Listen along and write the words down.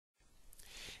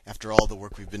after all the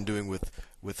work we've been doing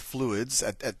with fluids,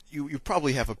 you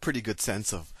probably have a pretty good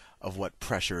sense of what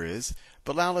pressure is.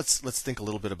 But now let's think a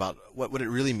little bit about what it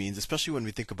really means, especially when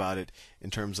we think about it in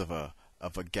terms of a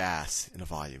gas in a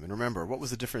volume. And remember, what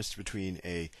was the difference between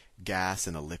a gas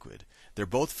and a liquid? They're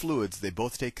both fluids. They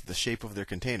both take the shape of their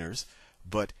containers,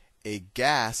 but a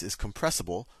gas is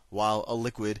compressible while a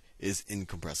liquid is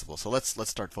incompressible. So let's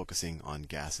start focusing on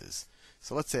gases.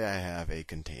 So let's say I have a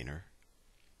container.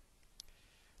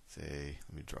 Say,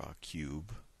 let me draw a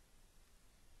cube.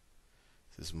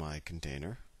 This is my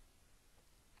container.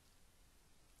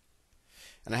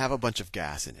 And I have a bunch of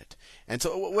gas in it. And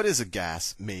so what is a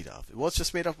gas made of? Well, it's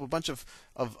just made up of a bunch of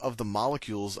the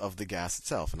molecules of the gas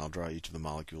itself. And I'll draw each of the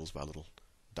molecules by a little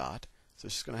dot. So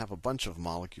it's just going to have a bunch of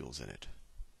molecules in it.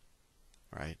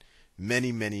 Right?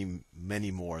 Many, many, many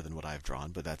more than what I've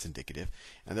drawn, but that's indicative.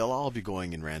 And they'll all be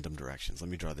going in random directions. Let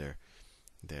me draw their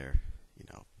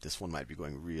this one might be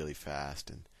going really fast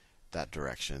in that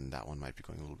direction. That one might be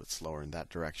going a little bit slower in that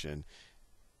direction.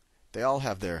 They all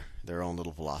have their own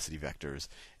little velocity vectors,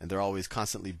 and they're always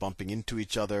constantly bumping into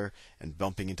each other and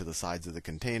bumping into the sides of the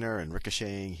container and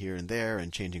ricocheting here and there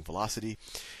and changing velocity.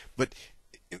 But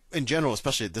in general,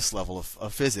 especially at this level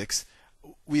of physics,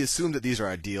 we assume that these are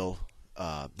ideal,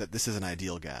 that this is an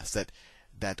ideal gas,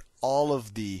 that all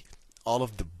of the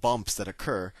bumps that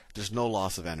occur, there's no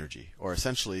loss of energy, or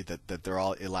essentially that they're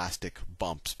all elastic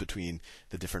bumps between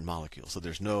the different molecules. So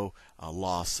there's no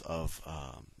loss of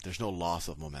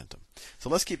momentum. So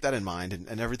let's keep that in mind,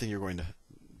 and everything you're going to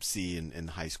see in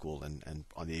high school and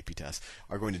on the AP test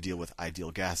are going to deal with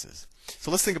ideal gases.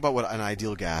 So let's think about what an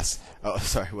ideal gas,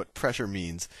 what pressure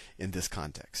means in this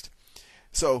context.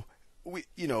 So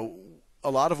a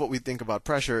lot of what we think about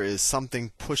pressure is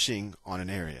something pushing on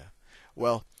an area.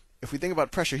 Well, if we think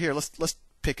about pressure here, let's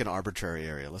pick an arbitrary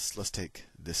area. Let's take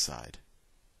this side.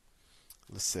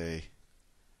 Let's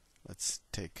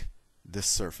take this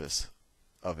surface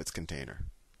of its container.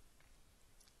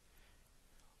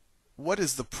 What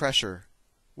is the pressure?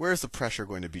 Where is the pressure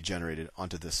going to be generated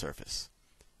onto this surface?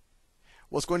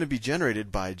 Well, it's going to be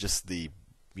generated by just the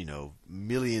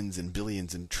millions and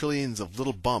billions and trillions of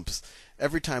little bumps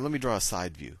every time. Let me draw a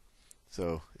side view.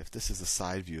 So if this is a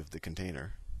side view of the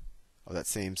container, of that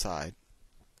same side,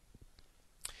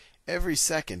 every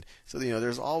second, so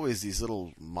there's always these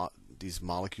little these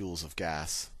molecules of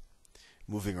gas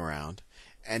moving around,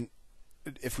 and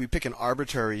if we pick an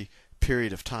arbitrary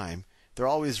period of time, they're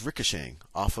always ricocheting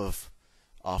off of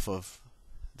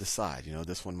the side.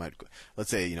 This one might,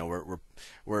 let's say,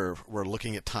 we're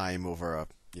looking at time over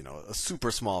a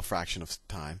super small fraction of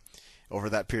time. Over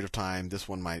that period of time, this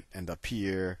one might end up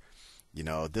here.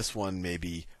 This one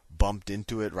maybe bumped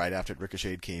into it right after it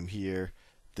ricocheted, came here.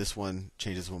 This one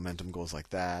changes momentum, goes like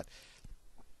that.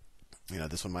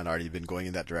 This one might already have been going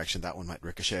in that direction. That one might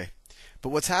ricochet. But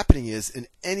what's happening is, in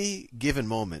any given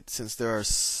moment, since there are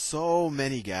so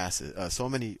many gases, so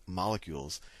many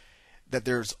molecules, that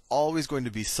there's always going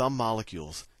to be some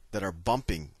molecules that are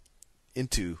bumping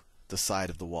into the side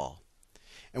of the wall.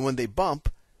 And when they bump,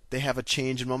 they have a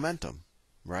change in momentum,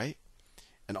 right?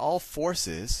 And all force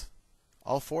is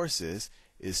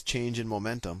change in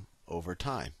momentum over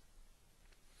time.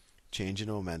 Change in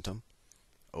momentum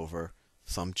over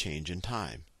some change in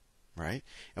time, right?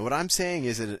 And what I'm saying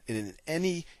is that in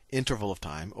any interval of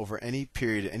time, over any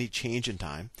period, any change in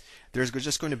time, there's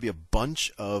just going to be a bunch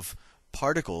of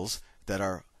particles that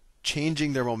are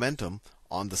changing their momentum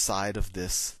on the side of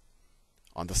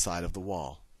the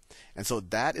wall. And so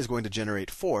that is going to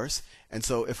generate force. And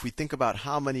so if we think about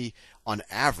how many on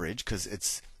average, because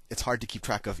it's hard to keep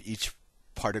track of each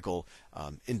particle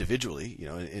individually,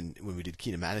 when we did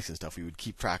kinematics and stuff, we would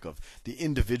keep track of the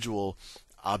individual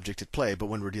object at play. But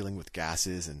when we're dealing with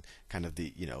gases and kind of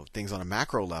the things on a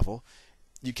macro level,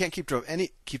 you can't keep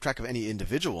track of any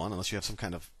individual one unless you have some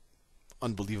kind of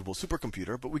unbelievable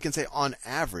supercomputer. But we can say on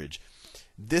average,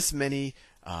 this many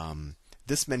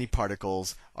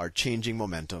particles are changing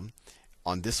momentum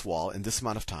on this wall in this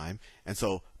amount of time, and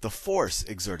so the force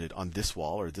exerted on this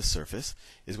wall or this surface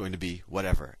is going to be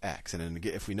whatever, x. And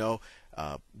then if we know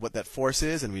what that force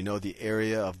is and we know the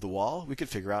area of the wall, we could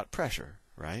figure out pressure,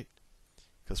 right?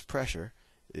 Because pressure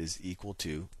is equal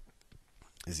to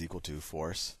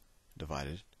force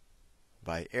divided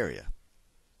by area.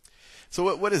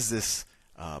 So what does this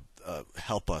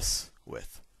help us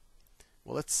with?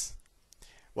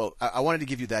 Well, I wanted to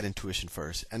give you that intuition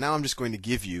first, and now I'm just going to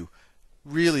give you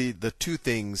really the two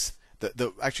things.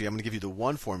 Actually, I'm going to give you the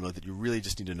one formula that you really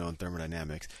just need to know in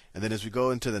thermodynamics, and then as we go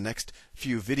into the next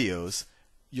few videos,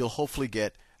 you'll hopefully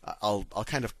get I'll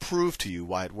kind of prove to you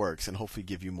why it works and hopefully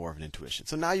give you more of an intuition.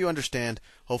 So now you understand,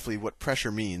 hopefully, what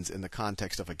pressure means in the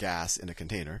context of a gas in a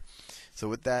container. So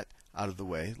with that out of the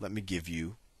way, let me give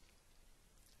you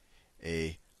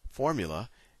a formula,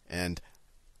 and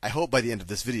I hope by the end of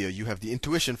this video you have the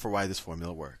intuition for why this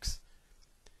formula works.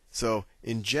 So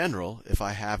in general, if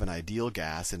I have an ideal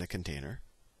gas in a container,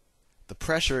 the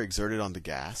pressure exerted on the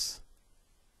gas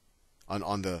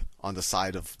on the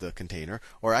side of the container,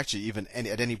 or actually even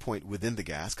at any point within the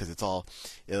gas, because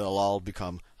it'll all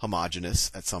become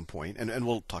homogeneous at some point, and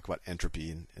we'll talk about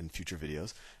entropy in future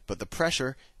videos. But the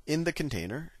pressure in the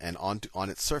container and on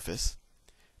its surface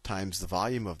times the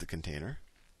volume of the container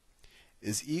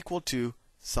is equal to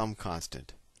some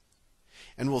constant.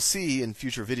 And we'll see in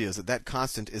future videos that that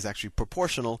constant is actually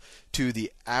proportional to the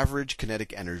average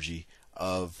kinetic energy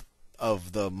of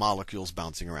the molecules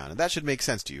bouncing around. And that should make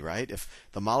sense to you, right? If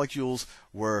the molecules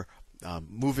were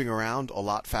moving around a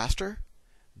lot faster,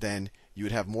 then you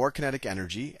would have more kinetic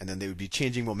energy, and then they would be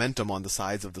changing momentum on the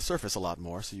sides of the surface a lot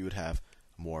more, so you would have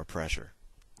more pressure.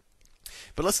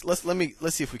 But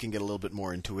let's see if we can get a little bit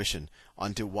more intuition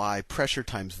onto why pressure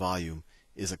times volume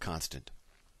is a constant.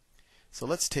 So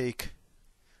let's take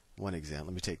one example.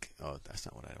 Let me take, oh, that's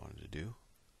not what I wanted to do.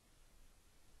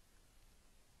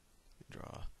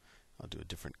 I'll do a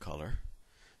different color.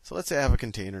 So let's say I have a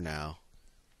container now,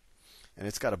 and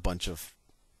it's got a bunch of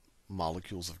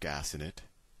molecules of gas in it.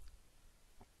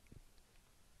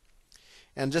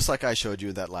 And just like I showed you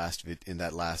in that last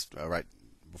right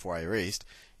before I erased,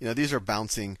 these are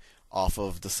bouncing off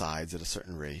of the sides at a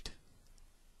certain rate,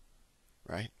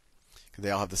 right? Because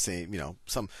they all have the same,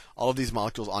 all of these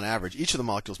molecules on average, each of the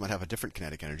molecules might have a different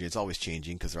kinetic energy. It's always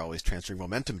changing because they're always transferring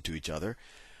momentum to each other.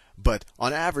 But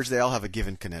on average, they all have a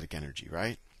given kinetic energy,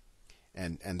 right?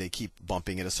 And they keep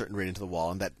bumping at a certain rate into the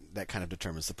wall, and that kind of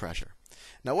determines the pressure.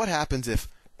 Now, what happens if,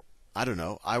 I don't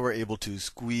know, I were able to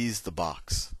squeeze the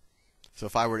box? So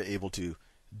if I were able to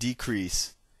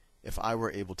decrease the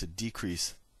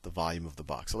volume of the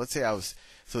box. So let's say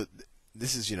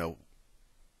this is,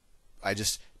 I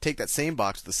just take that same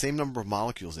box with the same number of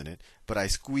molecules in it, but I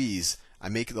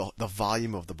make the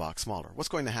volume of the box smaller. What's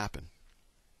going to happen?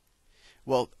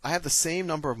 Well, I have the same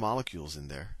number of molecules in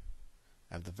there.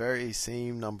 I have the very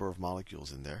same number of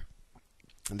molecules in there.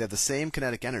 And they have the same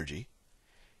kinetic energy.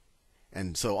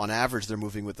 And so on average, they're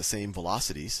moving with the same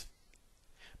velocities.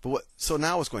 But so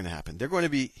now what's going to happen? They're going to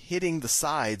be hitting the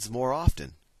sides more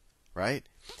often, right?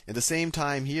 At the same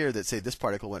time here that, say, this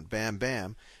particle went bam,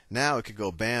 bam, now it could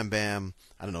go bam, bam,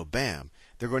 I don't know, bam.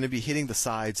 They're going to be hitting the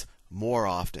sides more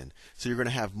often. So you're going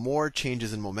to have more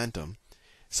changes in momentum.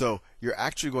 So you're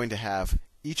actually going to have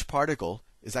each particle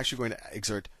is actually going to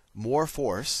exert more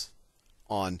force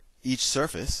on each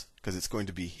surface because it's going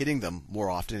to be hitting them more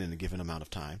often in a given amount of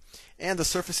time. And the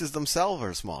surfaces themselves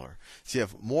are smaller. So you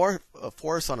have more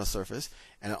force on a surface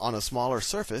and on a smaller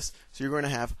surface, so you're going to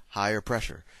have higher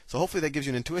pressure. So hopefully that gives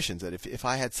you an intuition that if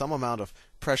I had some amount of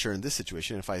pressure in this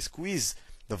situation, if I squeeze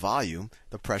the volume,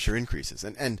 the pressure increases.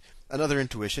 And another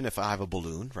intuition, if I have a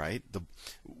balloon, right?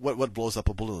 What blows up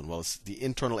a balloon? Well, it's the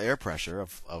internal air pressure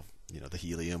of the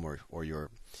helium or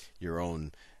your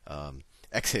own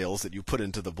exhales that you put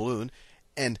into the balloon.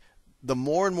 And the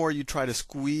more and more you try to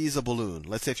squeeze a balloon,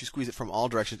 let's say if you squeeze it from all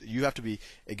directions,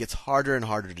 it gets harder and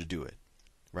harder to do it,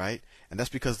 right? And that's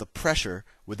because the pressure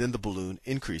within the balloon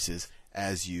increases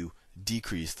as you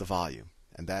decrease the volume.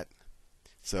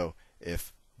 So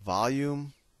if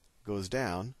volume goes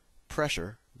down,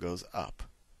 pressure goes up,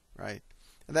 right?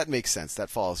 And that makes sense. That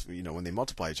follows, when they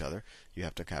multiply each other, you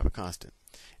have to have a constant.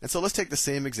 And so let's take the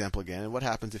same example again. And what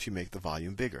happens if you make the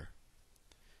volume bigger?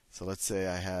 So let's say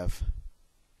I have,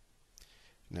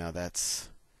 now that's,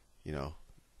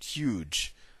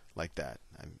 huge like that.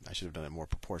 I should have done it more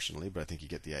proportionally, but I think you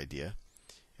get the idea.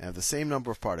 And I have the same number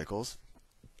of particles.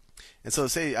 And so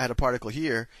say I had a particle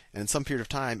here, and in some period of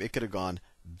time, it could have gone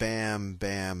bam,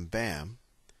 bam, bam,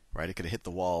 right? It could have hit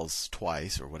the walls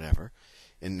twice or whatever.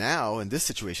 And now, in this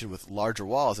situation with larger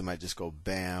walls, it might just go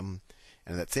bam,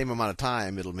 and in that same amount of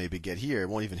time, it'll maybe get here. It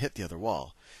won't even hit the other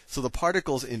wall. So the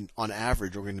particles, on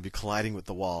average, are going to be colliding with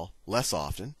the wall less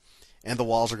often, and the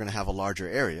walls are going to have a larger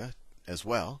area as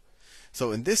well.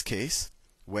 So in this case,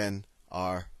 when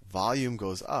our volume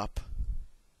goes up,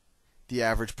 the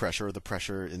average pressure, or the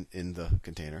pressure in the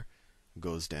container,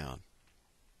 goes down.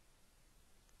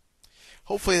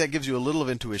 Hopefully that gives you a little of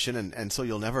intuition, and so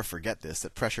you'll never forget this,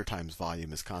 that pressure times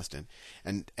volume is constant.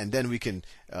 And then we can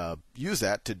use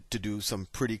that to do some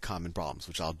pretty common problems,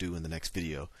 which I'll do in the next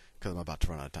video because I'm about to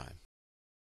run out of time.